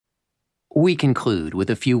We conclude with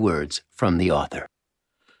a few words from the author.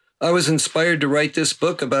 I was inspired to write this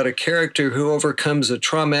book about a character who overcomes a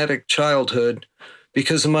traumatic childhood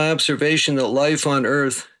because of my observation that life on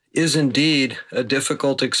Earth is indeed a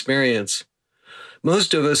difficult experience.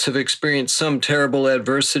 Most of us have experienced some terrible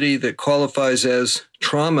adversity that qualifies as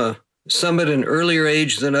trauma, some at an earlier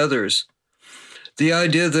age than others. The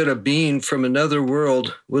idea that a being from another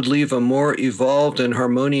world would leave a more evolved and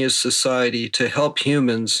harmonious society to help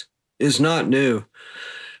humans is not new,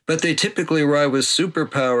 but they typically arrive with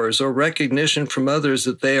superpowers or recognition from others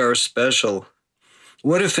that they are special.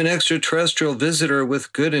 What if an extraterrestrial visitor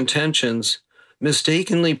with good intentions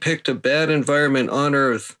mistakenly picked a bad environment on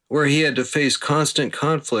Earth where he had to face constant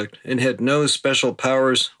conflict and had no special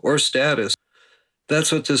powers or status?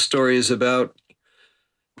 That's what this story is about.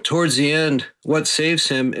 Towards the end, what saves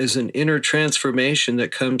him is an inner transformation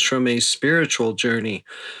that comes from a spiritual journey,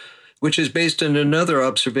 which is based on another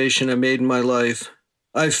observation I made in my life.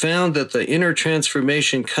 I found that the inner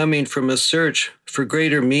transformation coming from a search for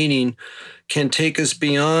greater meaning can take us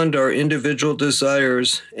beyond our individual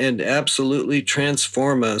desires and absolutely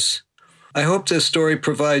transform us. I hope this story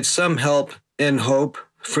provides some help and hope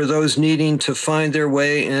for those needing to find their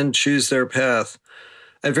way and choose their path.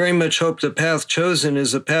 I very much hope the path chosen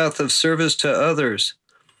is a path of service to others.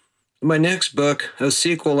 My next book, a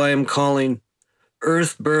sequel I am calling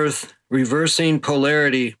Earth Birth, Reversing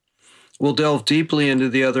Polarity, will delve deeply into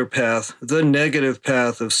the other path, the negative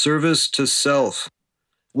path of service to self.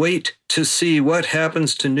 Wait to see what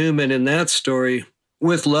happens to Newman in that story.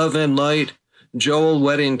 With love and light, Joel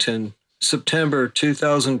Weddington, September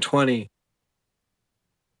 2020.